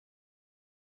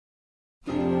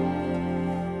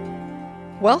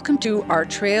Welcome to Our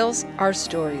Trails, Our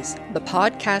Stories, the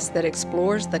podcast that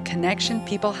explores the connection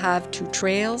people have to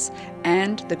trails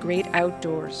and the great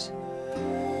outdoors.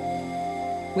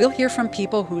 We'll hear from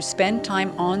people who spend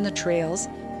time on the trails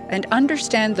and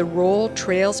understand the role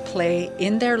trails play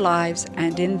in their lives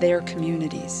and in their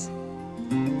communities.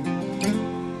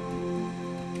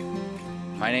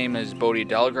 My name is Bodie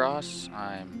Delgros.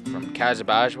 I'm from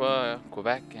Casabajwa,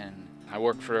 Quebec, and I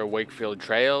work for Wakefield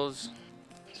Trails.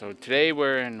 So today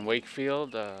we're in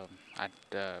Wakefield at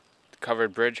the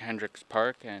covered bridge, Hendricks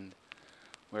Park, and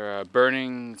we're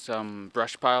burning some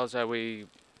brush piles that we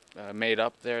made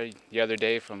up there the other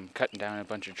day from cutting down a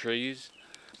bunch of trees.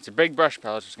 It's a big brush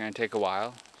pile, so it's going to take a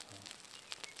while.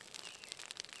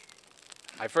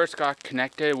 I first got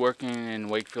connected working in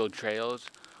Wakefield Trails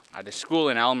at a school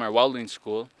in Aylmer, welding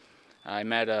school. I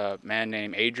met a man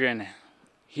named Adrian.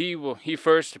 He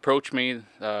first approached me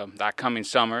that coming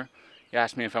summer. He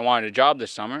asked me if I wanted a job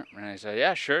this summer, and I said,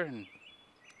 yeah, sure. And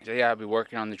he said, yeah, I'll be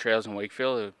working on the trails in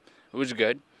Wakefield. It was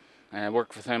good, and I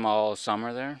worked with him all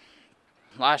summer there.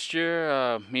 Last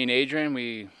year, me and Adrian,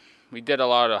 we did a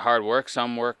lot of hard work.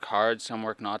 Some work hard, some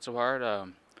work not so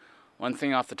hard. One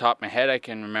thing off the top of my head I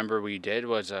can remember we did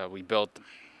was we built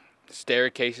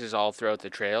staircases all throughout the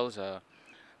trails,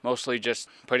 mostly just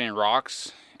putting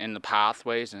rocks in the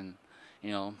pathways and,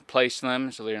 placing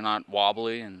them so they're not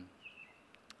wobbly and,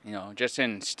 just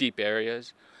in steep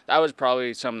areas. That was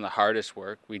probably some of the hardest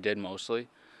work we did mostly.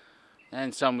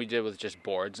 And some we did with just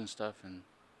boards and stuff. And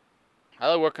I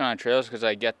like working on trails because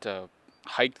I get to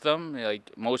hike them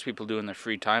like most people do in their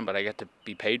free time, but I get to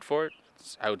be paid for it.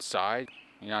 It's outside.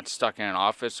 You're not stuck in an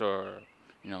office or,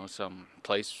 some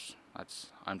place that's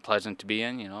unpleasant to be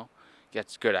in,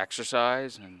 Gets good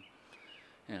exercise and,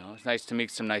 it's nice to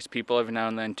meet some nice people every now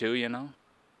and then too,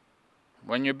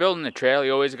 When you're building the trail,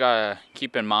 you always gotta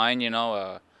keep in mind,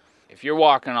 if you're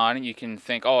walking on it, you can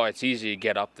think, oh, it's easy to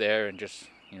get up there and just,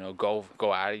 go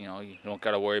at it, you don't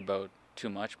gotta worry about too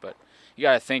much, but you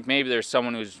gotta think maybe there's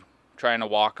someone who's trying to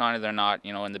walk on it, they're not,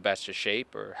 in the best of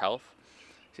shape or health.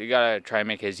 So you gotta try and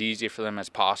make it as easy for them as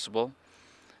possible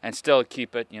and still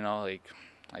keep it, like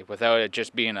without it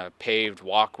just being a paved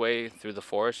walkway through the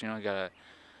forest, you gotta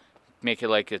make it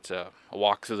like it's a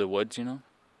walk through the woods,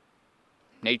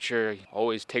 Nature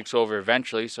always takes over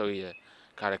eventually, so you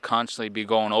gotta constantly be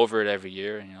going over it every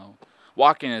year,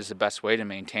 Walking is the best way to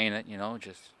maintain it,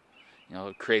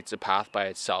 it creates a path by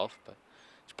itself, but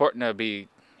it's important to be,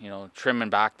 trimming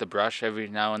back the brush every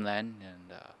now and then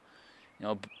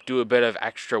and, do a bit of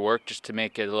extra work just to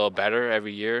make it a little better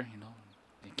every year,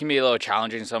 It can be a little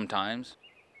challenging sometimes.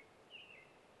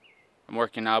 I'm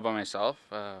working now by myself.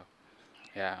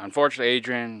 Unfortunately,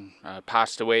 Adrian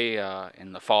passed away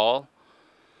in the fall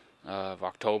of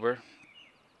October.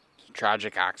 It's a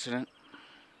tragic accident.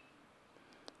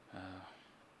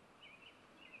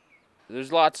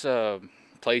 There's lots of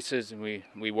places we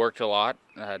worked a lot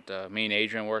that me and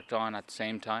Adrian worked on at the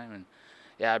same time, and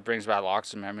it brings back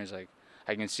lots of memories. Like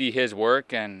I can see his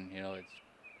work, and it's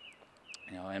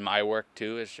in my work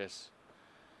too. It's just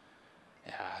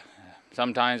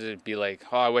sometimes it'd be like,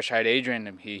 oh, I wish I had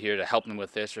Adrian here to help me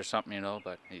with this or something,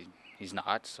 but he's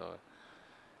not, so it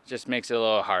just makes it a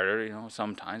little harder,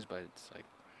 sometimes, but it's like,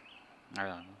 I don't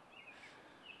know.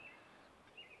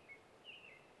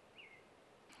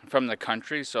 I'm from the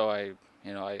country, so I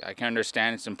can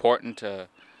understand it's important to,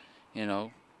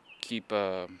 keep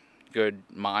a good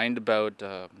mind about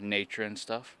nature and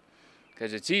stuff.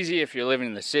 Because it's easy if you're living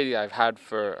in the city. I've had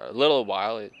for a little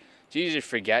while. It's easy to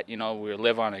forget, we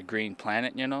live on a green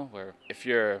planet, where if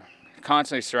you're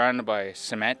constantly surrounded by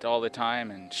cement all the time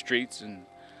and streets and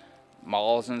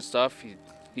malls and stuff,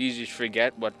 it's easy to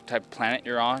forget what type of planet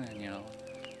you're on, and,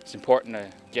 it's important to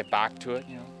get back to it,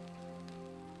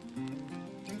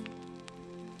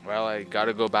 Well, I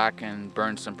gotta go back and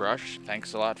burn some brush.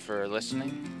 Thanks a lot for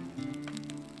listening.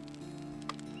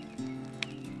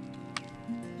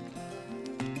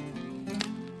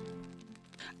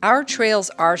 Our Trails,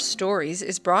 Our Stories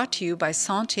is brought to you by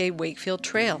Sentier Wakefield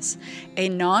Trails, a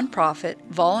non-profit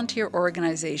volunteer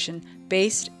organization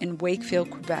based in Wakefield,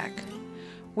 Quebec.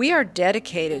 We are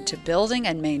dedicated to building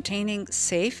and maintaining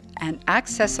safe and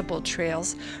accessible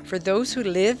trails for those who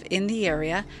live in the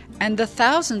area and the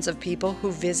thousands of people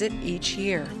who visit each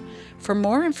year. For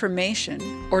more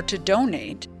information or to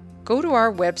donate, go to our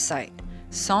website,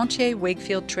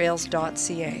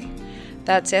 sentierwakefieldtrails.ca.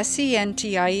 That's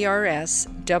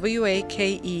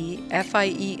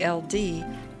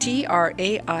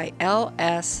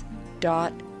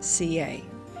SENTIRSWAKEFIELDTRAILS.ca.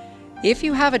 If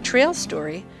you have a trail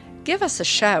story, give us a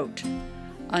shout.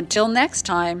 Until next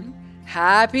time,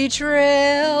 happy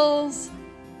trails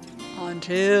on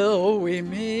Until we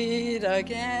meet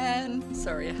again.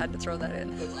 Sorry, I had to throw that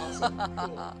in. That's awesome.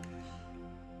 Cool.